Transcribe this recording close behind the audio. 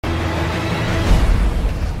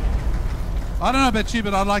I don't know about you,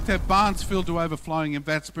 but I'd like to have barns filled to overflowing and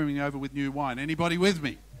vats brimming over with new wine. Anybody with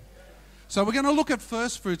me? So we're going to look at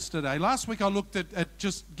first fruits today. Last week I looked at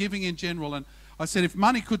just giving in general, and I said if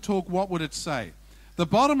money could talk, what would it say? The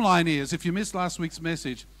bottom line is, if you missed last week's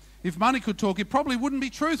message, if money could talk, it probably wouldn't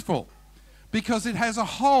be truthful because it has a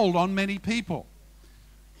hold on many people.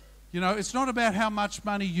 You know, it's not about how much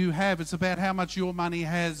money you have, it's about how much your money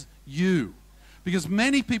has you. Because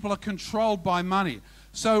many people are controlled by money.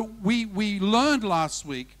 So we learned last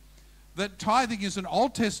week that tithing is an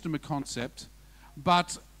Old Testament concept,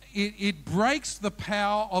 but it breaks the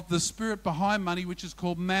power of the spirit behind money, which is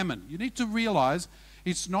called mammon. You need to realize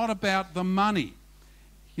it's not about the money.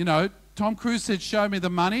 You know, Tom Cruise said, show me the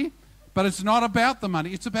money, but it's not about the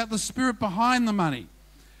money. It's about the spirit behind the money.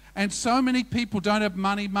 And so many people don't have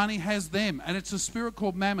money. Money has them. And it's a spirit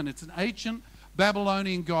called mammon. It's an ancient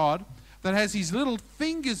Babylonian god that has his little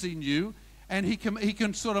fingers in you, and he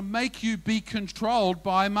can sort of make you be controlled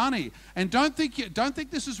by money. And don't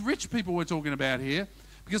think this is rich people we're talking about here,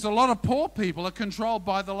 because a lot of poor people are controlled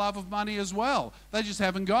by the love of money as well. They just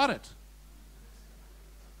haven't got it.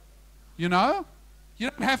 You know? You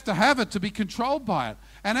don't have to have it to be controlled by it.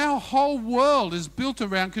 And our whole world is built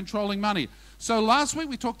around controlling money. So last week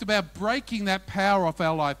we talked about breaking that power off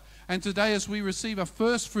our life. And today, as we receive a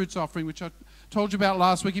first fruits offering, which I told you about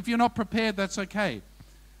last week, if you're not prepared, that's okay.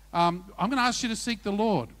 I'm going to ask you to seek the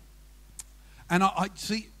Lord. And I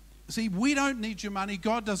see, we don't need your money.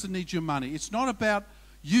 God doesn't need your money. It's not about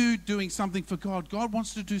you doing something for God. God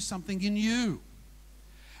wants to do something in you.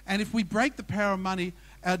 And if we break the power of money,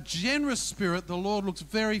 our generous spirit, the Lord looks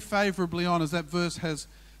very favorably on, as that verse has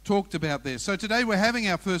talked about there. So today we're having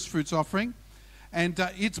our first fruits offering, and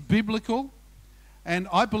it's biblical, and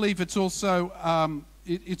I believe it's also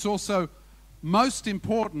most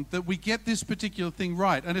important that we get this particular thing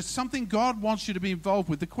right. And it's something God wants you to be involved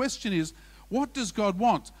with. The question is, what does God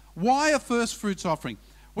want? Why a first fruits offering?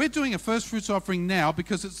 We're doing a first fruits offering now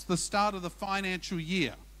because it's the start of the financial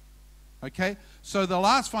year. Okay? So the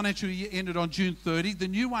last financial year ended on June 30. The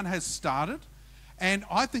new one has started. And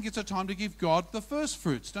I think it's a time to give God the first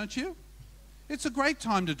fruits, don't you? It's a great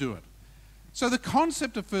time to do it. So the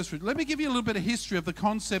concept of first fruits, let me give you a little bit of history of the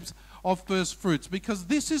concepts of first fruits, because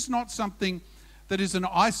this is not something that is an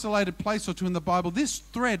isolated place or two in the Bible. This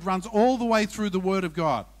thread runs all the way through the Word of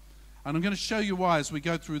God. And I'm going to show you why as we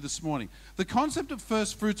go through this morning. The concept of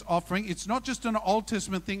first fruits offering, it's not just an Old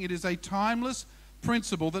Testament thing. It is a timeless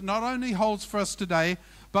principle that not only holds for us today,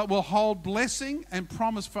 but will hold blessing and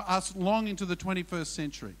promise for us long into the 21st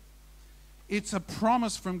century. It's a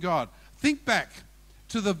promise from God. Think back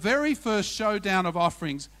to the very first showdown of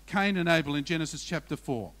offerings, Cain and Abel in Genesis chapter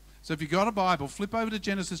 4. So if you've got a Bible, flip over to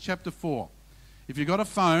Genesis chapter 4. If you've got a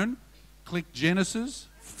phone, click Genesis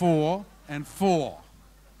 4 and 4.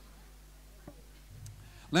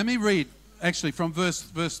 Let me read, actually, from verse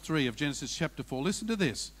 3 of Genesis chapter 4. Listen to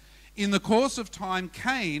this. In the course of time,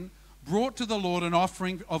 Cain brought to the Lord an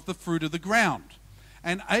offering of the fruit of the ground.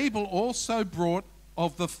 And Abel also brought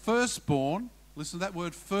of the firstborn, listen to that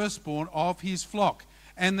word, firstborn, of his flock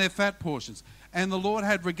and their fat portions. And the Lord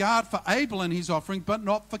had regard for Abel and his offering, but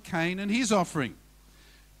not for Cain and his offering.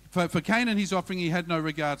 For Cain and his offering he had no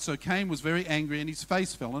regard. So Cain was very angry and his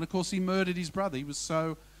face fell. And of course he murdered his brother. He was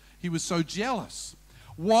so jealous.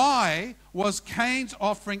 Why was Cain's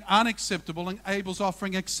offering unacceptable and Abel's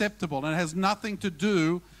offering acceptable? And it has nothing to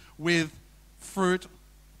do with fruit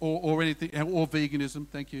or anything, or veganism.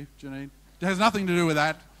 Thank you, Janine. It has nothing to do with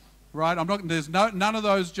that, right? There's none of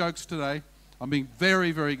those jokes today. I'm being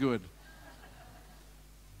very, very good.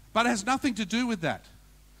 But it has nothing to do with that.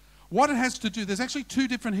 What it has to do, there's actually two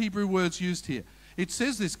different Hebrew words used here. It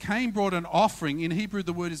says this, Cain brought an offering. In Hebrew,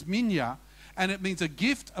 the word is minya, and it means a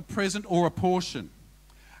gift, a present, or a portion.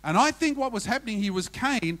 And I think what was happening here was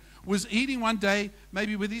Cain was eating one day,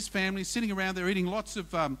 maybe with his family, sitting around there eating lots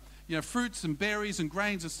of fruits and berries and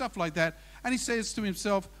grains and stuff like that. And he says to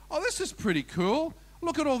himself, oh, this is pretty cool.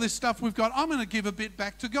 Look at all this stuff we've got. I'm going to give a bit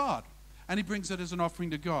back to God. And he brings it as an offering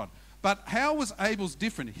to God. But how was Abel's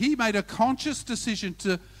different? He made a conscious decision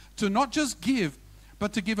to not just give,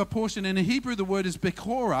 but to give a portion. And in Hebrew, the word is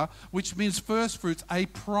bekora, which means first fruits, a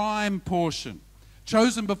prime portion,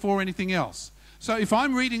 chosen before anything else. So if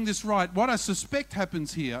I'm reading this right, what I suspect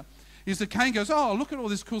happens here is that Cain goes, oh, look at all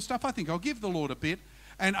this cool stuff. I think I'll give the Lord a bit.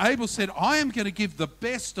 And Abel said, I am going to give the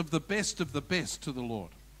best of the best of the best to the Lord.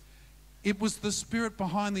 It was the spirit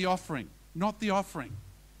behind the offering, not the offering.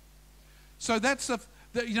 So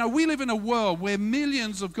we live in a world where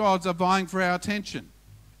millions of gods are vying for our attention.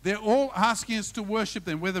 They're all asking us to worship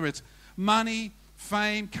them, whether it's money,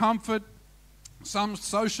 fame, comfort, some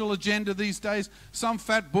social agenda these days, some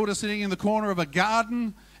fat Buddha sitting in the corner of a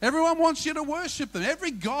garden. Everyone wants you to worship them.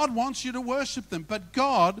 Every God wants you to worship them. But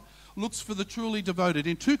God looks for the truly devoted.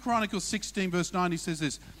 In 2 Chronicles 16 verse 9 he says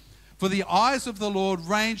this, "For the eyes of the Lord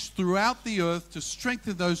range throughout the earth to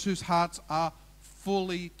strengthen those whose hearts are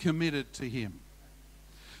fully committed to him."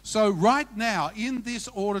 So right now, in this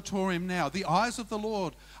auditorium now, the eyes of the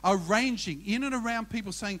Lord are ranging in and around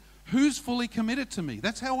people saying, who's fully committed to me?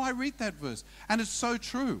 That's how I read that verse. And it's so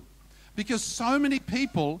true. Because so many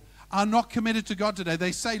people are not committed to God today.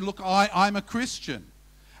 They say, look, I'm a Christian.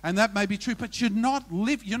 And that may be true, but you're not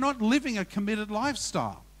living a committed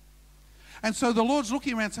lifestyle. And so the Lord's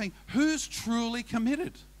looking around saying, who's truly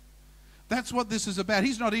committed? That's what this is about.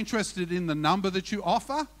 He's not interested in the number that you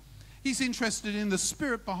offer. He's interested in the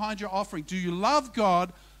spirit behind your offering. Do you love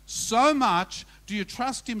God so much? Do you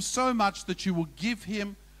trust him so much that you will give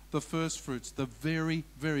him the first fruits, the very,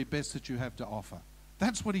 very best that you have to offer?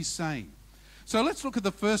 That's what he's saying. So let's look at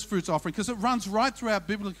the first fruits offering because it runs right throughout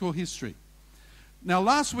biblical history. Now,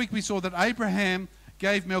 last week we saw that Abraham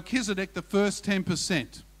gave Melchizedek the first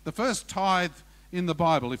 10%, the first tithe in the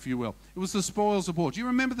Bible, if you will. It was the spoils of war. Do you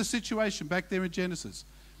remember the situation back there in Genesis?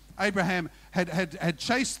 Abraham had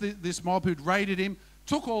chased this mob who'd raided him,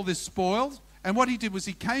 took all this spoil, and what he did was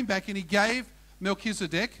he came back and he gave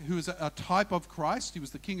Melchizedek, who was a type of Christ, he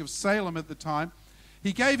was the king of Salem at the time,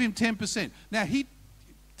 he gave him 10%. Now,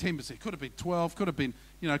 10%, could have been 12, could have been,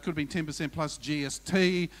 it could have been 10% plus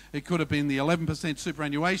GST, it could have been the 11%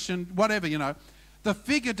 superannuation, whatever, The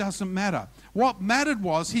figure doesn't matter. What mattered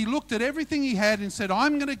was he looked at everything he had and said,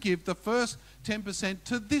 I'm going to give the first 10%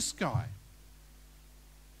 to this guy.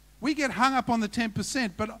 We get hung up on the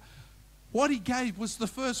 10%, but what he gave was the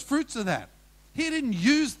first fruits of that. He didn't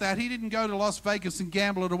use that. He didn't go to Las Vegas and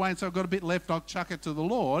gamble it away and say, I've got a bit left, I'll chuck it to the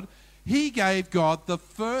Lord. He gave God the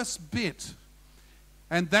first bit.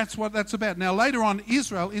 And that's what that's about. Now, later on,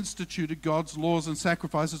 Israel instituted God's laws and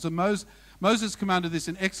sacrifices, and Moses commanded this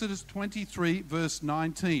in Exodus 23, verse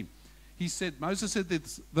 19. Moses said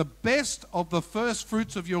this, the best of the first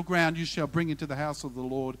fruits of your ground you shall bring into the house of the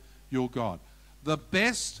Lord your God. The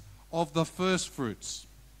best of the first fruits.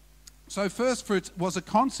 So first fruits was a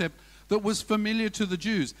concept that was familiar to the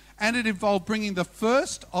Jews, and it involved bringing the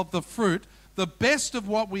first of the fruit, the best of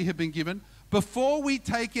what we have been given, before we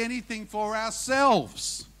take anything for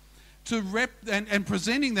ourselves, and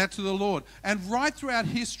presenting that to the Lord. And right throughout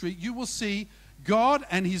history, you will see God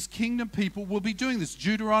and his kingdom people will be doing this.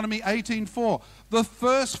 Deuteronomy 18:4, the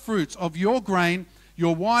first fruits of your grain,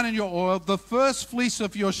 your wine and your oil, the first fleece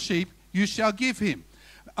of your sheep, you shall give him.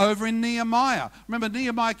 Over in Nehemiah, remember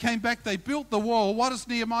Nehemiah came back, they built the wall. What does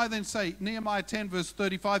Nehemiah then say? Nehemiah 10 verse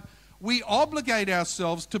 35, we obligate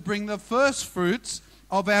ourselves to bring the first fruits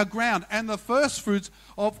of our ground and the first fruits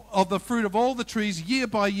of the fruit of all the trees year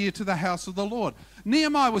by year to the house of the Lord.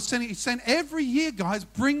 Nehemiah was saying every year, guys,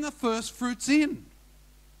 bring the first fruits in.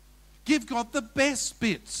 Give God the best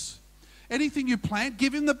bits. Anything you plant,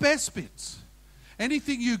 give him the best bits.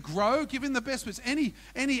 Anything you grow, give him the best bits. Any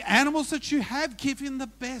animals that you have, give him the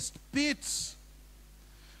best bits.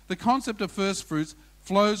 The concept of first fruits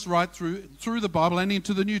flows right through the Bible and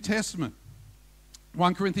into the New Testament.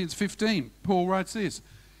 1 Corinthians 15, Paul writes this,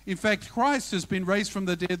 in fact, Christ has been raised from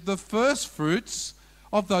the dead, the first fruits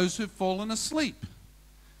of those who've fallen asleep.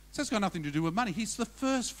 So it's got nothing to do with money. He's the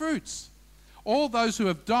first fruits. All those who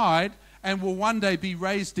have died and will one day be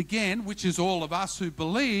raised again, which is all of us who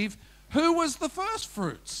believe, who was the first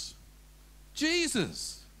fruits?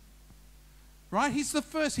 Jesus. Right? He's the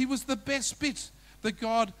first. He was the best bit that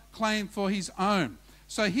God claimed for his own.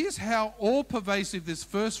 So here's how all-pervasive this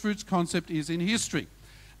first fruits concept is in history.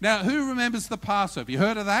 Now, who remembers the Passover? You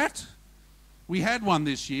heard of that? We had one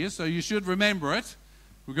this year, so you should remember it.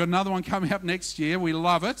 We've got another one coming up next year. We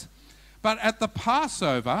love it. But at the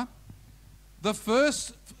Passover, the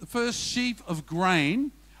first sheaf of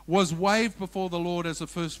grain was waved before the Lord as a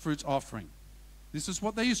first fruits offering. This is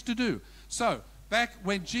what they used to do. So, back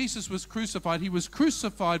when Jesus was crucified, he was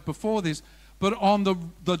crucified before this, but on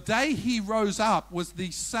the day he rose up was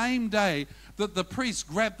the same day that the priests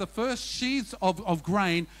grabbed the first sheaves of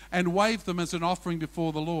grain and waved them as an offering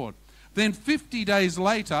before the Lord. Then 50 days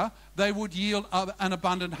later, they would yield an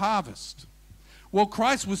abundant harvest. Well,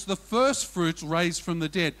 Christ was the first fruits raised from the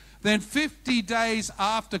dead. Then 50 days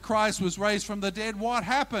after Christ was raised from the dead, what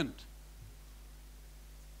happened?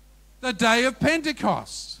 The day of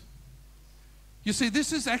Pentecost. You see,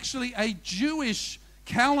 this is actually a Jewish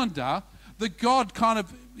calendar that God kind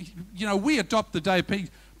of, we adopt the day of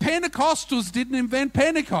Pentecost. Pentecostals didn't invent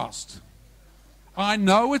Pentecost. I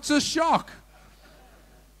know it's a shock.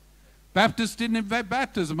 Baptists didn't invent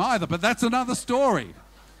baptism either, but that's another story.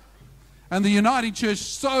 And the Uniting Church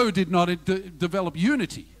so did not develop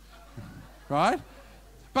unity, right?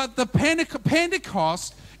 But the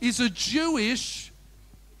Pentecost is a Jewish,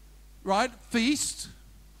 right, feast,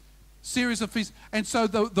 series of feasts. And so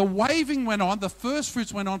the waving went on, the first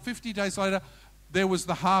fruits went on. 50 days later, there was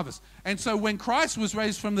the harvest. And so when Christ was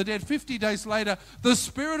raised from the dead, 50 days later, the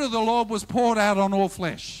Spirit of the Lord was poured out on all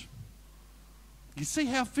flesh. You see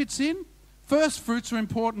how it fits in? First fruits are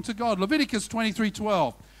important to God. Leviticus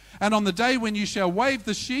 23:12. And on the day when you shall wave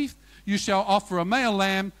the sheaf, you shall offer a male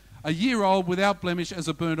lamb, a year old, without blemish, as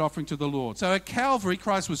a burnt offering to the Lord. So at Calvary,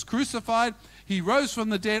 Christ was crucified. He rose from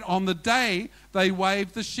the dead. On the day, they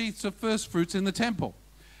waved the sheaths of first fruits in the temple.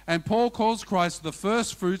 And Paul calls Christ the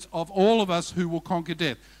first fruits of all of us who will conquer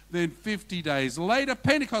death. Then 50 days later,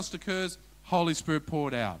 Pentecost occurs, Holy Spirit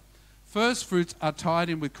poured out. First fruits are tied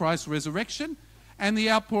in with Christ's resurrection and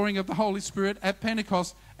the outpouring of the Holy Spirit at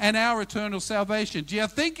Pentecost and our eternal salvation. Do you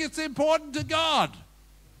think it's important to God?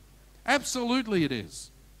 Absolutely it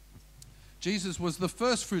is. Jesus was the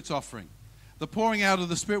first fruits offering. The pouring out of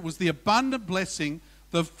the Spirit was the abundant blessing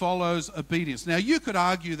that follows obedience. Now, you could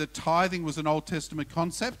argue that tithing was an Old Testament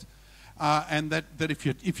concept, and that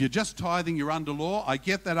if you're just tithing, you're under law. I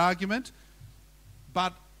get that argument.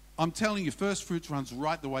 But I'm telling you, first fruits runs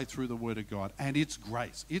right the way through the Word of God, and it's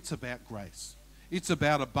grace. It's about grace. It's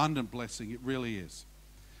about abundant blessing. It really is.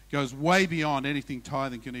 It goes way beyond anything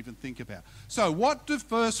tithing can even think about. So what do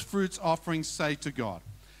first fruits offerings say to God?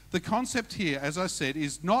 The concept here, as I said,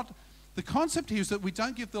 is that we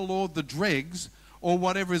don't give the Lord the dregs or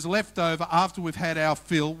whatever is left over after we've had our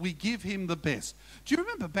fill. We give him the best. Do you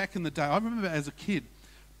remember back in the day, I remember as a kid,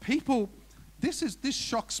 people, this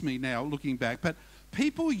shocks me now looking back, but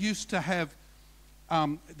people used to have,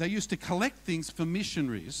 they used to collect things for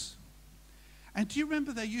missionaries. And do you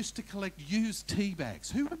remember they used to collect used tea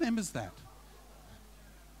bags? Who remembers that?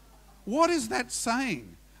 What is that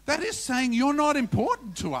saying? That is saying you're not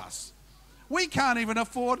important to us. We can't even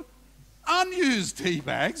afford unused tea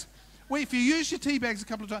bags. Well, if you use your tea bags a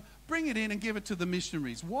couple of times, bring it in and give it to the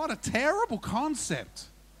missionaries. What a terrible concept,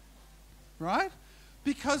 right?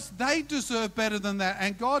 Because they deserve better than that,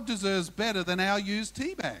 and God deserves better than our used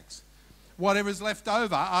tea bags. Whatever is left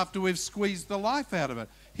over after we've squeezed the life out of it.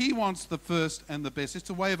 He wants the first and the best. It's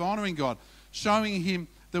a way of honoring God, showing him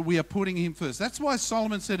that we are putting him first. That's why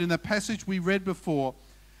Solomon said in the passage we read before,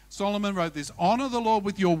 Solomon wrote this, honor the Lord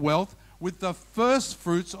with your wealth, with the first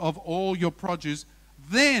fruits of all your produce.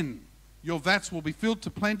 Then your vats will be filled to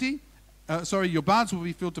plenty. Your barns will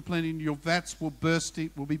be filled to plenty, and your vats will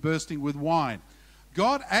be bursting with wine.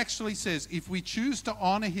 God actually says if we choose to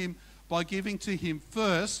honor him by giving to him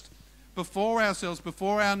first, before ourselves,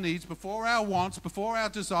 before our needs, before our wants, before our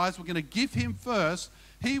desires, we're going to give him first,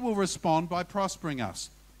 he will respond by prospering us.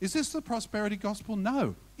 Is this the prosperity gospel?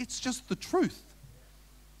 No, it's just the truth.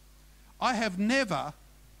 I have never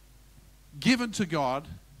given to God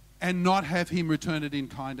and not have him return it in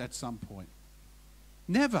kind at some point.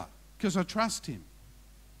 Never, because I trust him.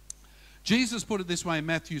 Jesus put it this way in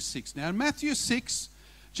Matthew 6. Now in Matthew 6,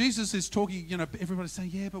 Jesus is talking, everybody's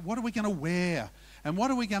saying, yeah, but what are we going to wear? And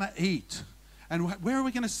what are we going to eat? And where are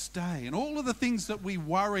we going to stay? And all of the things that we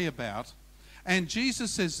worry about. And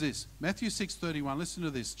Jesus says this, Matthew 6:31, listen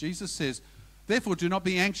to this. Jesus says, therefore do not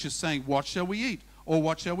be anxious, saying, what shall we eat? Or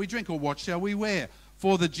what shall we drink? Or what shall we wear?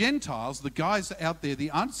 For the Gentiles, the guys out there,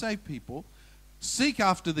 the unsaved people, seek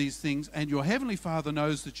after these things, and your heavenly Father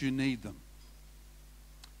knows that you need them.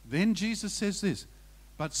 Then Jesus says this,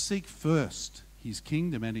 but seek first his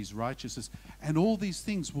kingdom and his righteousness, and all these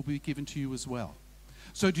things will be given to you as well.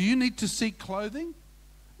 So do you need to seek clothing?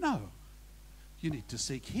 No. You need to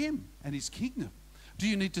seek him and his kingdom. Do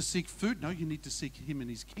you need to seek food? No, you need to seek him and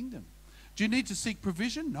his kingdom. Do you need to seek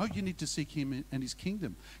provision? No, you need to seek him and his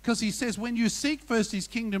kingdom. Because he says when you seek first his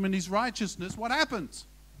kingdom and his righteousness, what happens?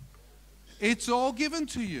 It's all given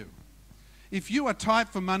to you. If you are tight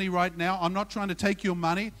for money right now, I'm not trying to take your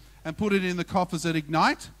money and put it in the coffers at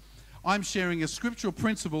Ignite. I'm sharing a scriptural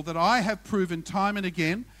principle that I have proven time and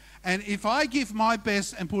again. And if I give my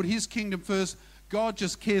best and put his kingdom first, God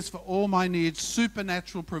just cares for all my needs,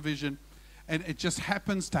 supernatural provision, and it just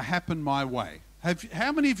happens to happen my way.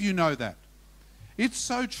 How many of you know that? It's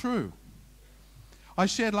so true. I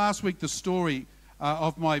shared last week the story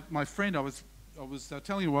of my friend. I was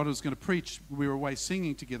telling you what I was going to preach. We were away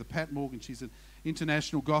singing together. Pat Morgan, she's an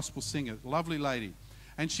international gospel singer, lovely lady.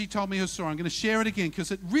 And she told me her story. I'm going to share it again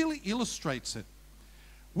because it really illustrates it.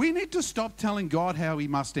 We need to stop telling God how he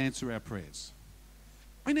must answer our prayers.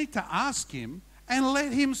 We need to ask him and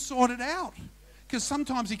let him sort it out. Because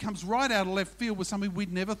sometimes he comes right out of left field with something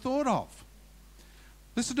we'd never thought of.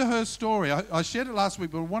 Listen to her story. I shared it last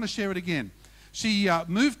week, but I want to share it again. She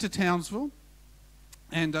moved to Townsville,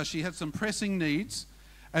 and she had some pressing needs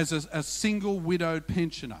as a single widowed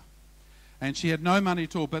pensioner. And she had no money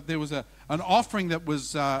at all, but there was an offering that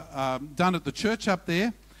was done at the church up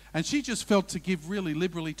there, and she just felt to give really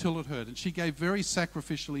liberally till it hurt. And she gave very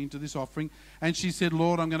sacrificially into this offering, and she said,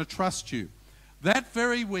 Lord, I'm going to trust you. That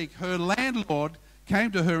very week, her landlord came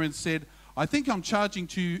to her and said, I think I'm charging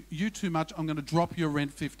you too much. I'm going to drop your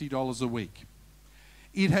rent $50 a week.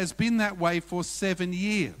 It has been that way for 7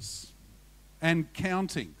 years and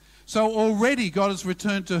counting. So already God has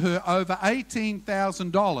returned to her over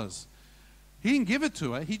 $18,000. He didn't give it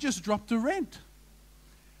to her. He just dropped the rent.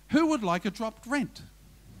 Who would like a dropped rent?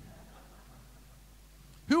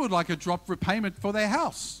 Who would like a dropped repayment for their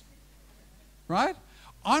house? Right?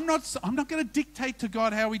 I'm not going to dictate to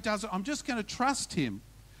God how he does it. I'm just going to trust him.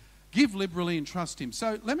 Give liberally and trust him.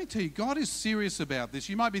 So let me tell you, God is serious about this.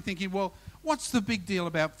 You might be thinking, well, what's the big deal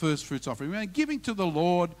about first fruits offering? Giving to the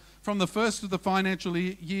Lord from the first of the financial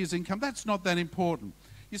year's income, that's not that important.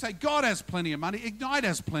 You say, God has plenty of money. Ignite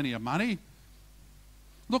has plenty of money.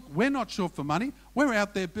 Look, we're not short for money. We're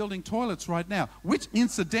out there building toilets right now, which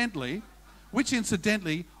incidentally,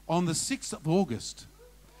 on the 6th of August,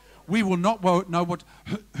 we will not know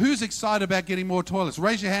who's excited about getting more toilets.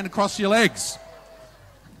 Raise your hand and cross your legs.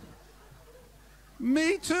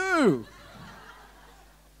 Me too.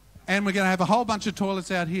 And we're going to have a whole bunch of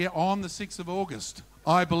toilets out here on the 6th of August,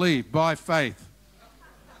 I believe, by faith.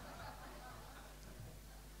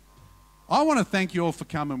 I want to thank you all for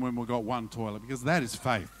coming when we've got one toilet, because that is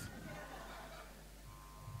faith.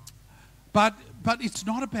 But it's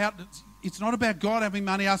not about God having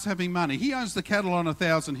money, us having money. He owns the cattle on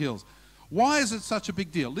 1,000 hills. Why is it such a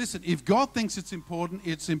big deal? Listen, if God thinks it's important,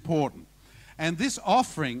 it's important. And this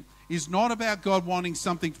offering is not about God wanting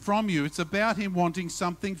something from you. It's about him wanting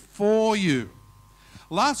something for you.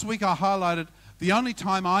 Last week I highlighted the only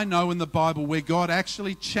time I know in the Bible where God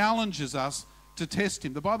actually challenges us to test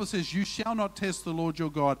him. The Bible says, you shall not test the Lord your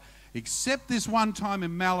God, except this one time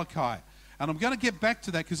in Malachi. And I'm going to get back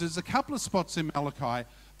to that because there's a couple of spots in Malachi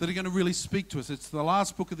that are going to really speak to us. It's the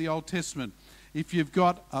last book of the Old Testament. If you've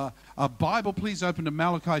got a Bible, please open to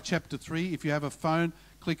Malachi chapter 3. If you have a phone,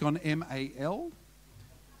 click on MAL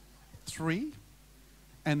 3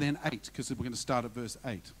 and then 8, because we're going to start at verse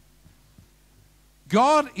 8.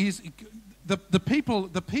 God is the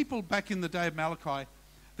people back in the day of Malachi.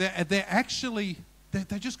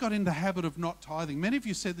 They just got in the habit of not tithing. Many of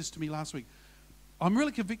you said this to me last week. I'm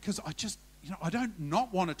really convicted because I don't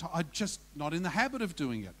not want to. I'm just not in the habit of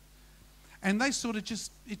doing it. And it sort of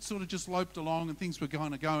just loped along, and things were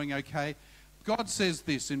going okay. God says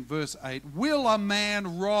this in verse 8, will a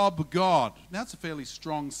man rob God? Now, that's a fairly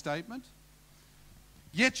strong statement.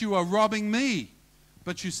 Yet you are robbing me.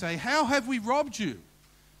 But you say, how have we robbed you?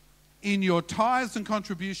 In your tithes and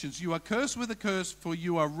contributions. You are cursed with a curse, for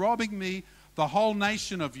you are robbing me, the whole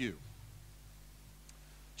nation of you.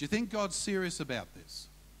 Do you think God's serious about this?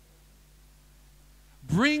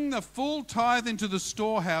 Bring the full tithe into the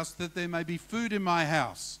storehouse, that there may be food in my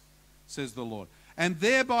house, says the Lord. And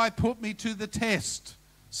thereby put me to the test,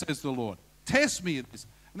 says the Lord. Test me at this.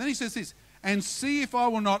 And then he says this, and see if I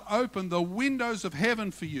will not open the windows of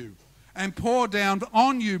heaven for you and pour down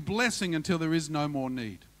on you blessing until there is no more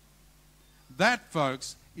need. That,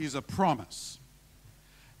 folks, is a promise.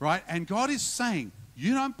 Right? And God is saying,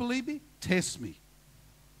 you don't believe me? Test me.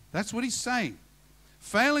 That's what he's saying.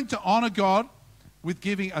 Failing to honor God with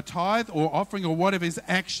giving a tithe or offering or whatever is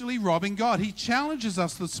actually robbing God. He challenges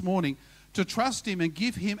us this morning to trust him and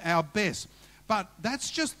give him our best. But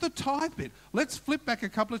that's just the tithe bit. Let's flip back a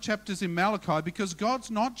couple of chapters in Malachi, because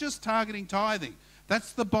God's not just targeting tithing.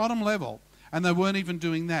 That's the bottom level, and they weren't even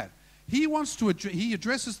doing that. He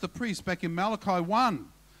addresses the priests back in Malachi 1,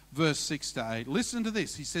 verse 6 to 8. Listen to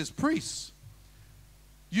this. He says, priests,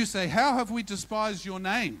 you say, how have we despised your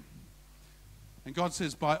name? And God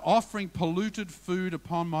says, by offering polluted food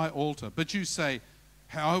upon my altar. But you say,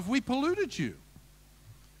 how have we polluted you?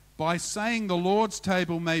 By saying the Lord's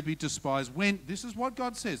table may be despised. This is what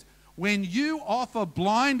God says. When you offer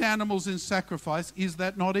blind animals in sacrifice, is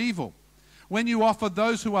that not evil? When you offer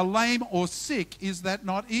those who are lame or sick, is that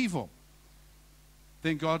not evil?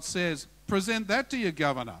 Then God says, present that to your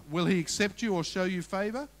governor. Will he accept you or show you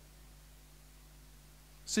favor?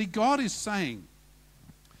 See, God is saying,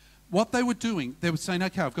 what they were doing, they were saying,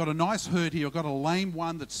 okay, I've got a nice herd here. I've got a lame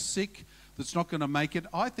one that's sick, that's not going to make it.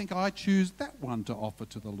 I think I choose that one to offer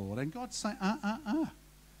to the Lord. And God's saying,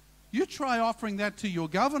 you try offering that to your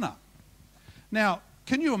governor. Now,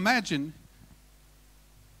 can you imagine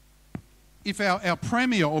if our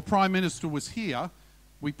Premier or Prime Minister was here,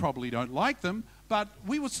 we probably don't like them, but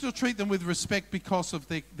we would still treat them with respect because of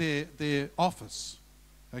their office.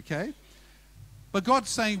 Okay? But God's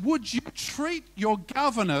saying, would you treat your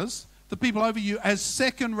governors, the people over you, as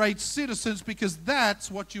second-rate citizens, because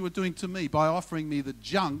that's what you were doing to me by offering me the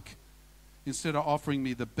junk instead of offering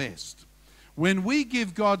me the best. When we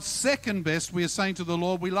give God second best, we are saying to the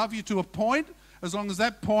Lord, we love you to a point, as long as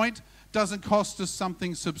that point doesn't cost us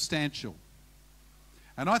something substantial.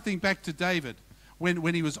 And I think back to David,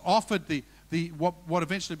 when he was offered what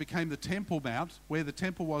eventually became the Temple Mount, where the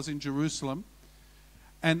temple was in Jerusalem,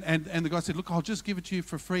 and the guy said, look, I'll just give it to you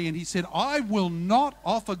for free. And he said, I will not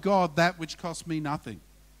offer God that which costs me nothing.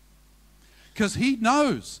 Because he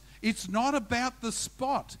knows it's not about the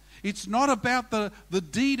spot. It's not about the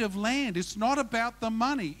deed of land. It's not about the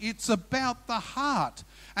money. It's about the heart.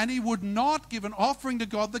 And he would not give an offering to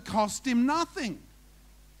God that cost him nothing.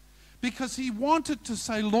 Because he wanted to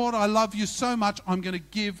say, Lord, I love you so much, I'm going to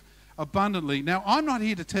give abundantly. Now, I'm not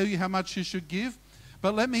here to tell you how much you should give,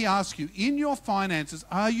 but let me ask you, in your finances,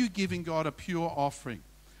 are you giving God a pure offering?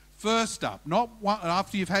 First up, not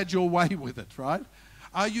after you've had your way with it, right?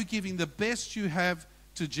 Are you giving the best you have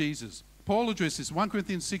to Jesus? Paul addresses 1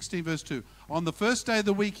 Corinthians 16, verse 2. On the first day of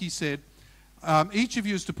the week, he said, each of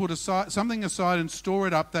you is to put something aside and store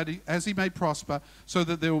it up, as he may prosper, so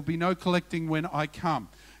that there will be no collecting when I come.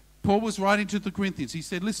 Paul was writing to the Corinthians. He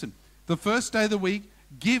said, listen, the first day of the week,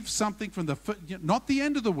 give something from not the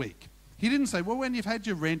end of the week. He didn't say, well, when you've had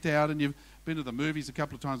your rent out and you've been to the movies a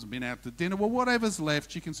couple of times and been out to dinner, well, whatever's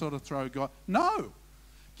left, you can sort of throw God. No.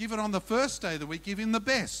 Give it on the first day of the week. Give him the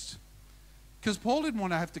best. Because Paul didn't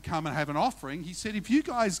want to have to come and have an offering. He said, if you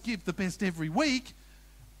guys give the best every week,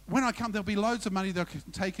 when I come, there'll be loads of money that I can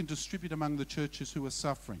take and distribute among the churches who are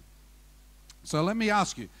suffering. So let me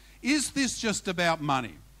ask you, is this just about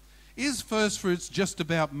money? Is first fruits just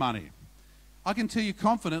about money? I can tell you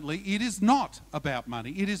confidently, it is not about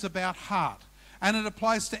money. It is about heart. And it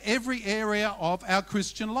applies to every area of our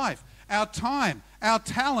Christian life. Our time, our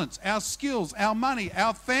talents, our skills, our money,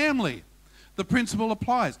 our family. The principle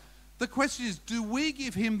applies. The question is, do we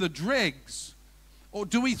give him the dregs? Or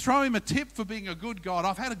do we throw him a tip for being a good God?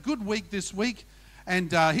 I've had a good week this week,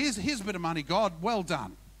 and here's a bit of money, God, well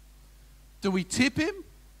done. Do we tip him?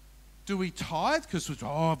 Do we tithe? Because,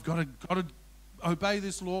 I've got to obey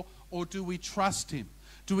this law. Or do we trust him?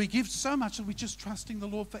 Do we give so much that we're just trusting the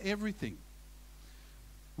Lord for everything?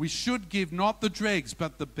 We should give not the dregs,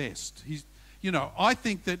 but the best. I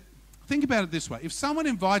think about it this way. If someone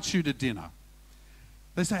invites you to dinner,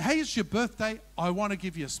 they say, hey, it's your birthday. I want to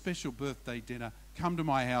give you a special birthday dinner. Come to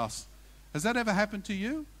my house. Has that ever happened to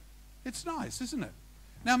you? It's nice, isn't it?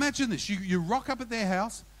 Now imagine this. You rock up at their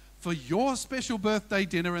house for your special birthday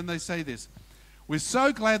dinner and they say this, we're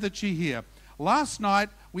so glad that you're here. Last night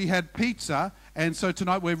we had pizza, and so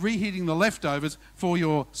tonight we're reheating the leftovers for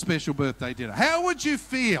your special birthday dinner. How would you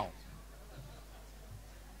feel?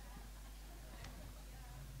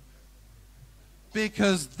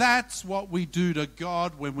 Because that's what we do to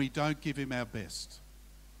God when we don't give him our best.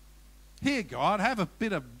 Here, God, have a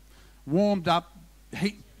bit of warmed up,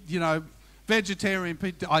 vegetarian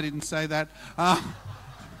pizza. I didn't say that.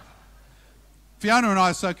 Fiona and I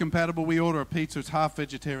are so compatible, we order a pizza. It's half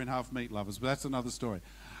vegetarian, half meat lovers, but that's another story.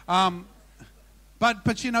 But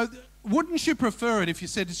wouldn't you prefer it if you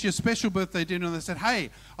said it's your special birthday dinner and they said, hey,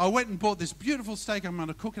 I went and bought this beautiful steak. I'm going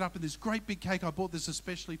to cook it up in this great big cake. I bought this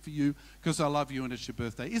especially for you because I love you and it's your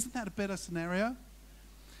birthday. Isn't that a better scenario?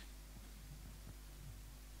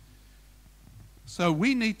 So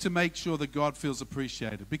we need to make sure that God feels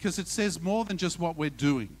appreciated because it says more than just what we're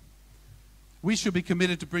doing. We should be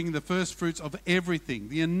committed to bringing the first fruits of everything,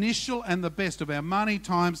 the initial and the best of our money,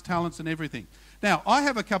 times, talents, and everything. Now, I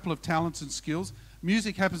have a couple of talents and skills.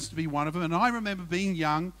 Music happens to be one of them. And I remember being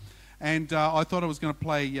young, and I thought I was going to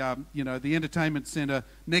play, the Entertainment Centre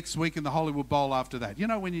next week in the Hollywood Bowl after that. You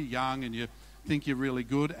know, when you're young and you think you're really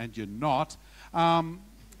good, and you're not.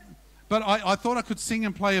 But I thought I could sing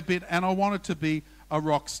and play a bit, and I wanted to be a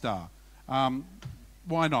rock star.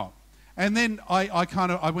 Why not? And then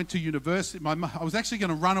I went to university. I was actually going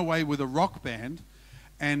to run away with a rock band,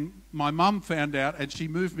 and my mum found out, and she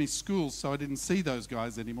moved me schools, so I didn't see those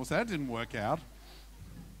guys anymore. So that didn't work out.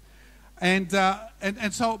 But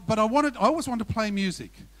I always wanted to play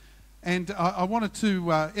music, and I wanted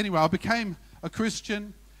to. Anyway, I became a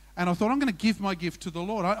Christian, and I thought I'm going to give my gift to the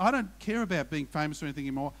Lord. I don't care about being famous or anything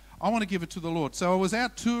anymore. I want to give it to the Lord. So I was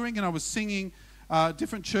out touring, and I was singing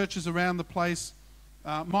different churches around the place.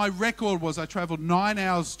 My record was I travelled 9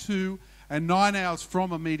 hours to and 9 hours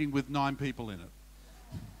from a meeting with 9 people in it.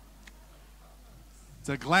 It's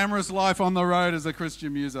a glamorous life on the road as a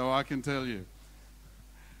Christian muso, I can tell you.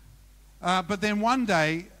 But then one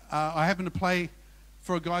day, I happened to play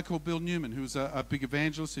for a guy called Bill Newman, who's a big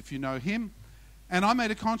evangelist, if you know him. And I made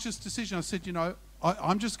a conscious decision. I said,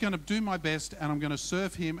 I'm just going to do my best, and I'm going to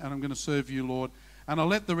serve him, and I'm going to serve you, Lord. And I'll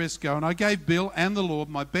let the rest go. And I gave Bill and the Lord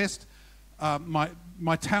my best, my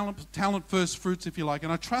talent first fruits, if you like.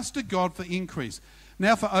 And I trusted God for increase.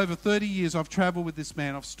 Now for over 30 years, I've traveled with this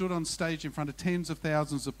man. I've stood on stage in front of tens of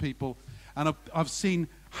thousands of people, and I've seen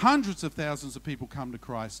hundreds of thousands of people come to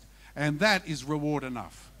Christ. And that is reward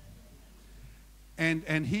enough.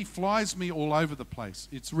 And he flies me all over the place.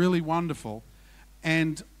 It's really wonderful.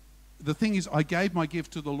 And the thing is, I gave my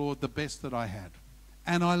gift to the Lord the best that I had.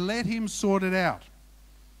 And I let him sort it out.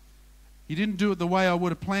 He didn't do it the way I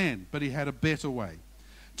would have planned, but he had a better way.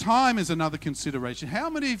 Time is another consideration. How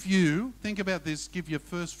many of you, think about this, give your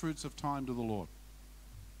first fruits of time to the Lord?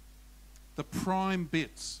 The prime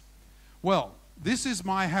bits. Well, this is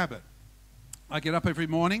my habit. I get up every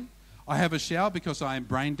morning. I have a shower because I am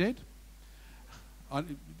brain dead.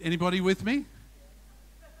 Anybody with me?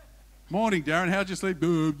 Morning, Darin. How'd you sleep?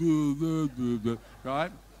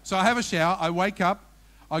 Right? So I have a shower. I wake up.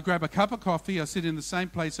 I grab a cup of coffee. I sit in the same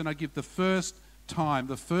place and I give the first time,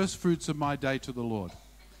 the first fruits of my day to the Lord.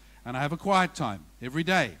 And I have a quiet time every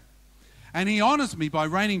day. And he honors me by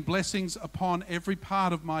raining blessings upon every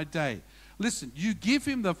part of my day. Listen, you give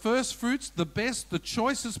him the first fruits, the best, the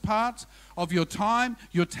choicest parts of your time,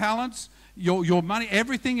 your talents, your money,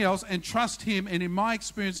 everything else, and trust him. And in my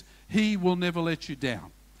experience, he will never let you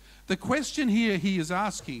down. The question here he is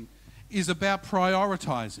asking is about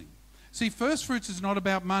prioritizing. See, first fruits is not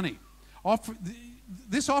about money.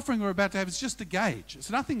 This offering we're about to have is just a gauge.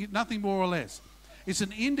 It's nothing more or less. It's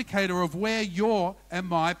an indicator of where your and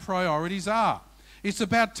my priorities are. It's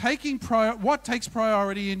about taking what takes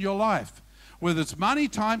priority in your life, whether it's money,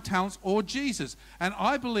 time, talents, or Jesus. And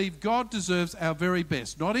I believe God deserves our very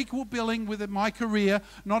best. Not equal billing with my career,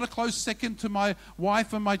 not a close second to my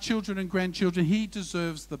wife and my children and grandchildren. He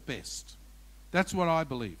deserves the best. That's what I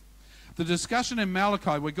believe. The discussion in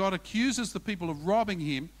Malachi where God accuses the people of robbing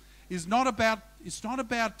him is not about,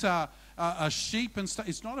 a sheep and stuff.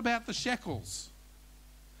 It's not about the shekels.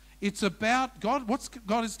 It's about God. What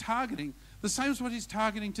God is targeting, the same as what he's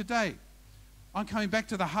targeting today. I'm coming back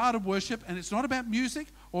to the heart of worship, and it's not about music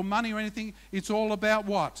or money or anything. It's all about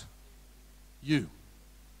what? You.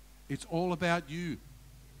 It's all about you.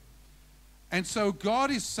 And so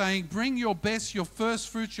God is saying, bring your best, your first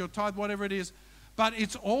fruits, your tithe, whatever it is. But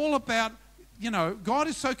it's all about, God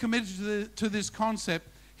is so committed to this concept,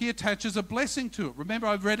 he attaches a blessing to it. Remember,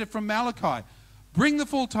 I've read it from Malachi. Bring the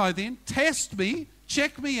full tithe in, test me,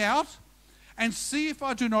 check me out, and see if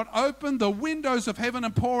I do not open the windows of heaven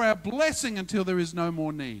and pour out blessing until there is no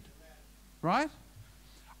more need. Right?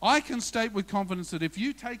 I can state with confidence that if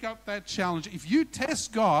you take up that challenge, if you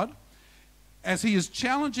test God as he is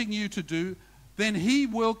challenging you to do, then he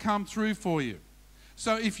will come through for you.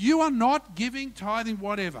 So if you are not giving, tithing,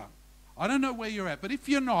 whatever, I don't know where you're at, but if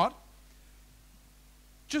you're not,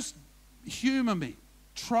 just humor me.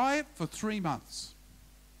 Try it for 3 months.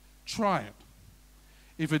 Try it.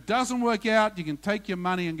 If it doesn't work out, you can take your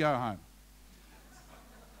money and go home.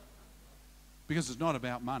 Because it's not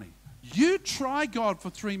about money. You try God for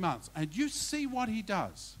 3 months and you see what he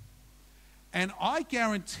does. And I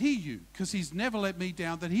guarantee you, because he's never let me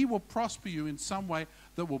down, that he will prosper you in some way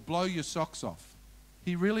that will blow your socks off.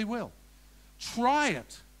 He really will. Try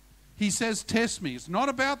it. He says, test me. It's not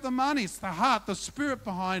about the money. It's the heart, the spirit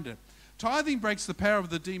behind it. Tithing breaks the power of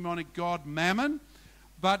the demonic god Mammon,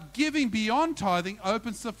 but giving beyond tithing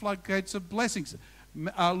opens the floodgates of blessings.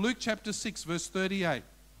 Luke chapter 6, verse 38.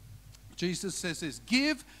 Jesus says this,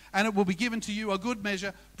 give and it will be given to you a good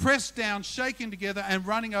measure, pressed down, shaken together, and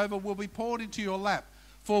running over will be poured into your lap.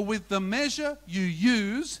 For with the measure you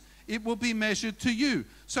use, it will be measured to you.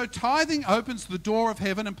 So tithing opens the door of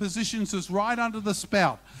heaven and positions us right under the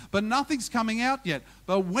spout. But nothing's coming out yet.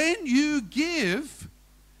 But when you give,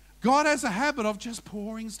 God has a habit of just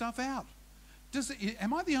pouring stuff out.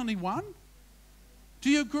 Am I the only one? Do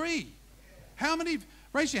you agree?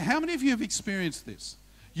 Raise your hand, how many of you have experienced this?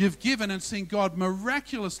 You've given and seen God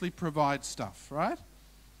miraculously provide stuff, right?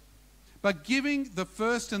 But giving the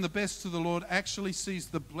first and the best to the Lord actually sees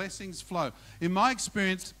the blessings flow. In my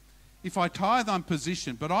experience, if I tithe, I'm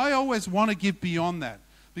positioned. But I always want to give beyond that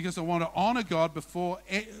because I want to honor God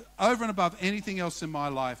over and above anything else in my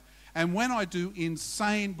life. And when I do,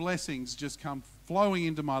 insane blessings just come flowing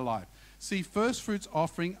into my life. See, first fruits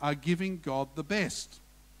offering are giving God the best.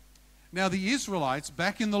 Now, the Israelites,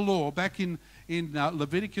 back in the law, back in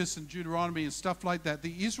Leviticus and Deuteronomy and stuff like that,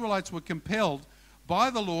 the Israelites were compelled by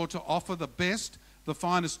the law to offer the best, the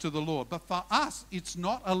finest to the Lord. But for us, it's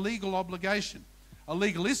not a legal obligation, a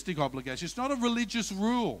legalistic obligation. It's not a religious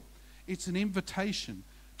rule. It's an invitation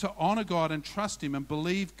to honor God and trust Him and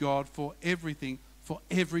believe God for everything, for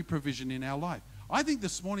every provision in our life. I think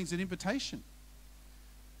this morning's an invitation.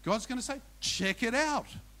 God's going to say, check it out.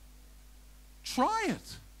 Try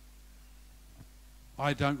it.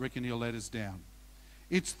 I don't reckon He'll let us down.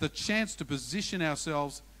 It's the chance to position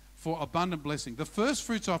ourselves for abundant blessing. The first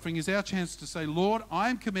fruits offering is our chance to say, Lord, I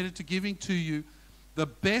am committed to giving to you the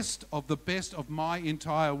best of my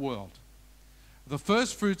entire world. The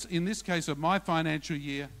first fruits, in this case, of my financial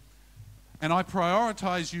year. And I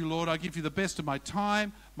prioritize you, Lord. I give you the best of my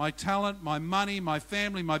time, my talent, my money, my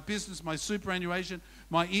family, my business, my superannuation,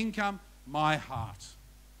 my income, my heart.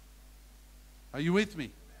 Are you with me?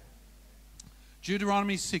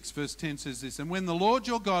 Deuteronomy 6 verse 10 says this, and when the Lord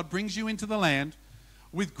your God brings you into the land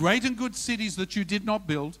with great and good cities that you did not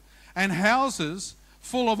build, and houses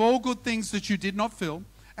full of all good things that you did not fill,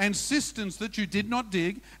 and cisterns that you did not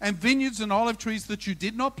dig, and vineyards and olive trees that you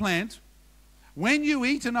did not plant, when you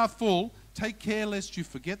eat and are full, take care lest you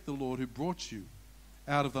forget the Lord who brought you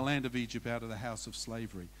out of the land of Egypt, out of the house of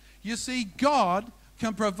slavery. You see, God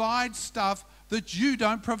can provide stuff that you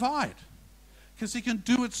don't provide because He can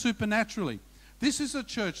do it supernaturally. This is a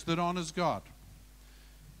church that honors God.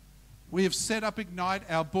 We have set up Ignite.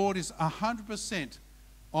 Our board is 100%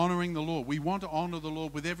 honoring the Lord. We want to honor the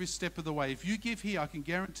Lord with every step of the way. If you give here, I can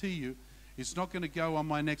guarantee you it's not going to go on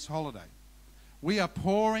my next holiday. We are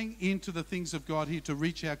pouring into the things of God here to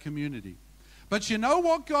reach our community. But you know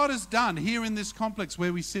what God has done here in this complex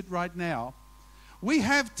where we sit right now? We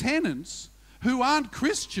have tenants who aren't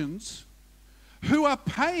Christians who are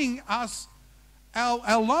paying us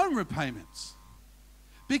our loan repayments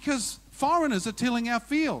because foreigners are tilling our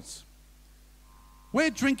fields. We're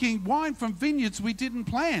drinking wine from vineyards we didn't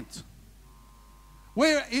plant.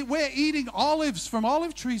 We're eating olives from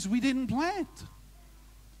olive trees we didn't plant.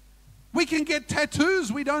 We can get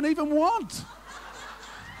tattoos we don't even want.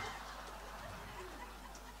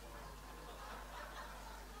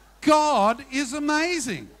 God is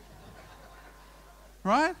amazing.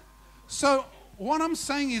 Right? So what I'm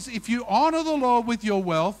saying is if you honor the Lord with your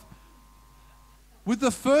wealth, with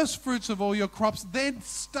the first fruits of all your crops, then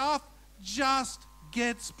stuff just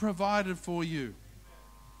gets provided for you.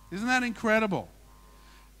 Isn't that incredible?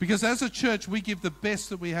 Because as a church, we give the best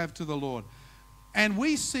that we have to the Lord. And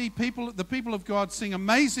we see the people of God seeing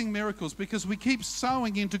amazing miracles because we keep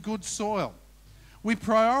sowing into good soil. We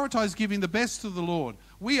prioritize giving the best to the Lord.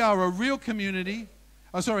 We are a real community.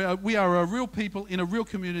 We are a real people in a real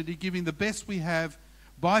community giving the best we have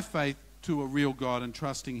by faith to a real God and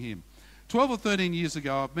trusting Him. 12 or 13 years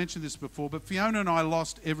ago, I've mentioned this before, but Fiona and I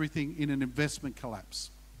lost everything in an investment collapse,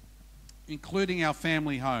 including our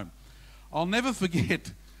family home. I'll never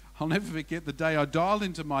forget the day I dialed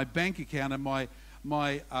into my bank account and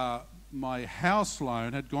my house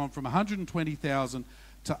loan had gone from $120,000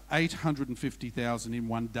 to $850,000 in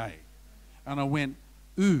one day. And I went,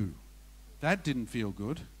 ooh, that didn't feel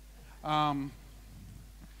good. And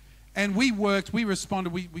we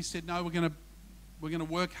responded, we said, no, we're going to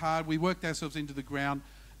work hard. We worked ourselves into the ground,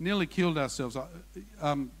 nearly killed ourselves.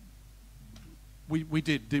 We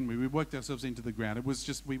did, didn't we? We worked ourselves into the ground. It was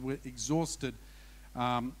just, we were exhausted.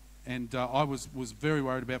 And I was very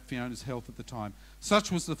worried about Fiona's health at the time.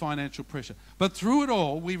 Such was the financial pressure. But through it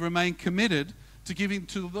all, we remained committed to giving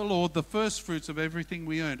to the Lord the first fruits of everything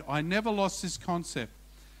we earned. I never lost this concept,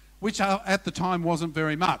 which at the time wasn't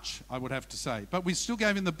very much, I would have to say. But we still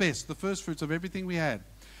gave Him the best, the first fruits of everything we had.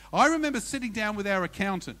 I remember sitting down with our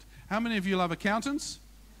accountant. How many of you love accountants?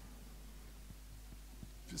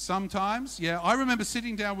 Sometimes, yeah. I remember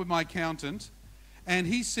sitting down with my accountant, and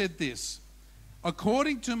he said this,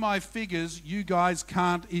 according to my figures, you guys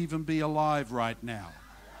can't even be alive right now.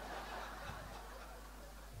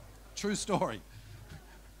 True story.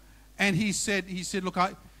 And he said, look,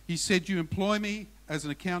 he said, you employ me as an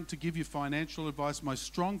accountant to give you financial advice. My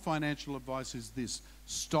strong financial advice is this: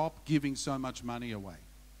 stop giving so much money away.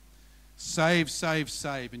 Save, save,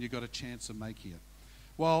 save, and you've got a chance of making it.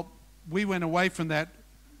 Well, we went away from that,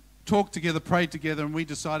 talked together, prayed together, and we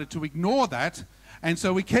decided to ignore that. And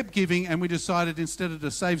so we kept giving, and we decided instead of to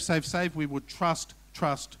save, save, save, we would trust,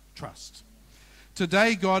 trust, trust.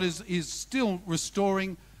 Today, God is still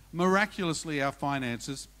restoring miraculously our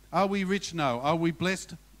finances. Are we rich? No. Are we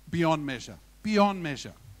blessed? Beyond measure. Beyond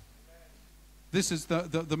measure. This is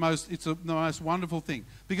the most wonderful thing.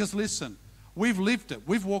 Because listen, we've lived it.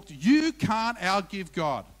 We've walked. You can't outgive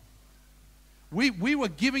God. We were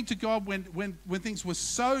giving to God when things were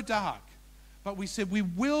so dark. But we said we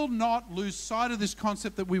will not lose sight of this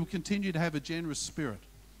concept that we will continue to have a generous spirit.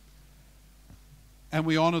 And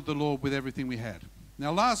we honored the Lord with everything we had.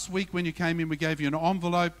 Now, last week when you came in, we gave you an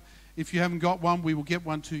envelope. If you haven't got one, we will get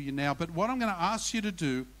one to you now. But what I'm going to ask you to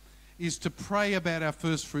do is to pray about our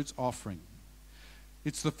first fruits offering.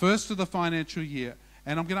 It's the first of the financial year.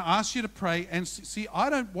 And I'm going to ask you to pray. And see, I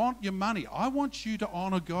don't want your money. I want you to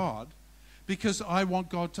honor God because I want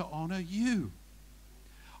God to honor you.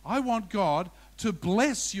 I want God to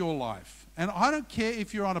bless your life. And I don't care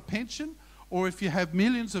if you're on a pension or if you have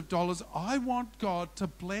millions of dollars. I want God to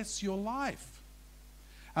bless your life.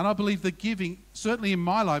 And I believe that giving, certainly in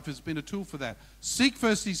my life, has been a tool for that. Seek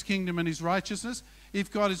first his kingdom and his righteousness. If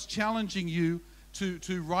God is challenging you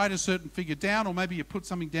to write a certain figure down, or maybe you put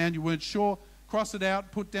something down you weren't sure, cross it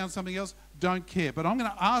out, put down something else, don't care. But I'm going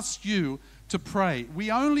to ask you to pray.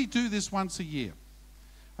 We only do this once a year.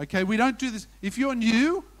 Okay, we don't do this. If you're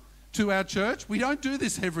new to our church, we don't do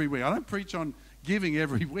this every week. I don't preach on giving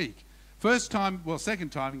every week.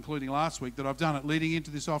 Second time, including last week, that I've done it leading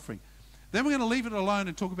into this offering. Then we're going to leave it alone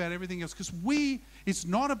and talk about everything else, because it's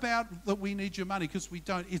not about that we need your money, because we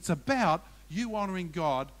don't. It's about you honoring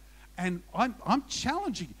God. And I'm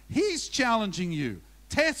challenging you. He's challenging you.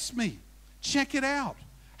 Test me. Check it out.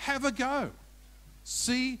 Have a go.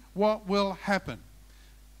 See what will happen.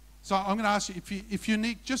 So I'm going to ask you, if you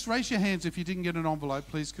need, just raise your hands if you didn't get an envelope,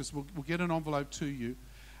 please, because we'll get an envelope to you.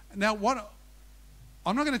 Now,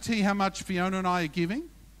 I'm not going to tell you how much Fiona and I are giving,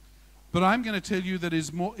 but I'm going to tell you that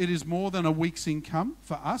it is more than a week's income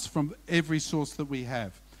for us from every source that we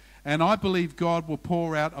have. And I believe God will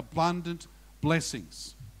pour out abundant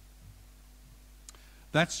blessings.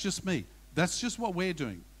 That's just me. That's just what we're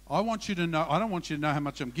doing. I want you to know, I don't want you to know how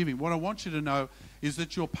much I'm giving. What I want you to know is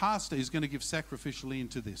that your pastor is going to give sacrificially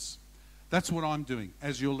into this. That's what I'm doing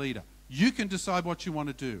as your leader. You can decide what you want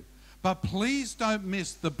to do. But please don't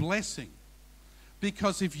miss the blessing.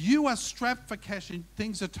 Because if you are strapped for cash and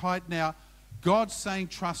things are tight now, God's saying,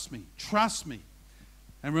 trust me, trust me.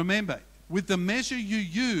 And remember, with the measure you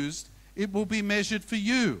used, it will be measured for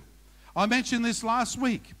you. I mentioned this last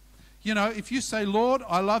week. You know, if you say, Lord,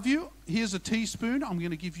 I love you, here's a teaspoon, I'm going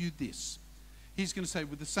to give you this. He's going to say,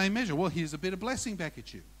 with the same measure, well, here's a bit of blessing back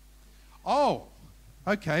at you. Oh,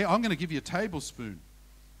 okay, I'm going to give you a tablespoon.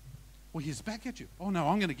 Well, here's back at you. Oh, no,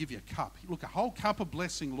 I'm going to give you a cup. Look, a whole cup of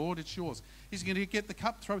blessing, Lord, it's yours. He's going to get the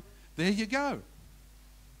cup, throw. There you go.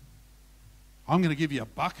 I'm going to give you a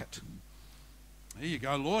bucket. There you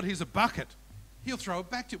go, Lord, here's a bucket. He'll throw it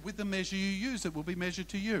back to you. With the measure you use, it will be measured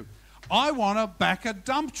to you. I want to back a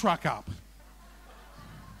dump truck up.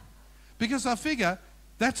 Because I figure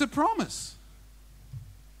that's a promise.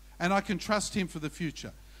 And I can trust him for the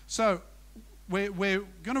future. So we're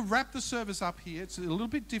going to wrap the service up here. It's a little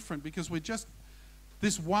bit different because we're just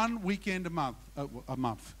this one weekend a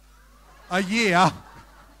year.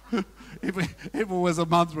 If it was a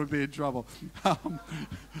month, we'd be in trouble.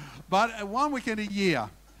 But one weekend a year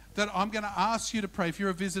that I'm going to ask you to pray. If you're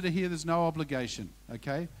a visitor here, there's no obligation,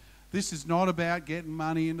 okay? This is not about getting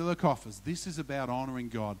money into the coffers. This is about honoring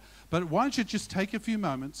God. But why don't you just take a few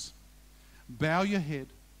moments, bow your head,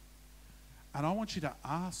 and I want you to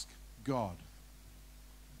ask God.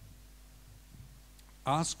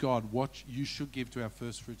 Ask God what you should give to our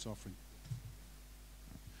first fruits offering.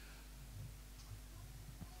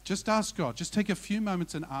 Just ask God. Just take a few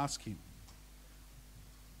moments and ask him.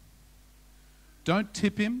 Don't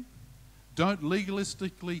tip him. Don't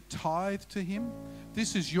legalistically tithe to him.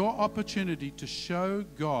 This is your opportunity to show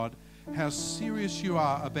God how serious you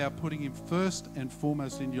are about putting him first and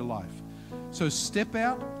foremost in your life. So step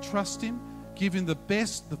out, trust him, give him the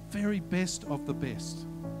best, the very best of the best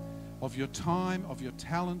of your time, of your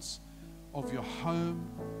talents, of your home,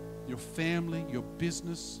 your family, your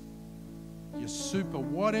business, your super,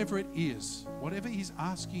 whatever it is, whatever he's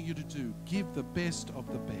asking you to do, give the best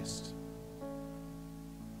of the best.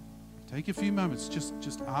 Take a few moments,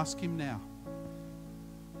 just ask him now.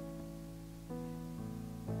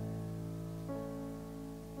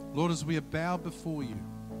 Lord, as we are bowed before you,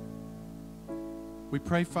 we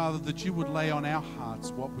pray, Father, that you would lay on our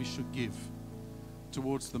hearts what we should give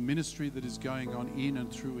towards the ministry that is going on in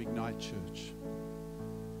and through Ignite Church.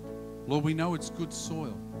 Lord, we know it's good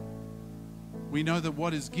soil. We know that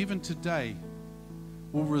what is given today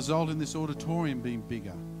will result in this auditorium being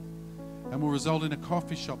bigger and will result in a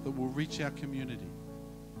coffee shop that will reach our community.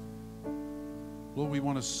 Lord, we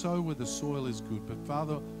want to sow where the soil is good, but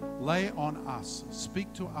Father, lay on us,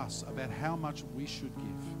 speak to us about how much we should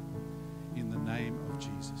give in the name of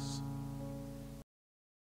Jesus.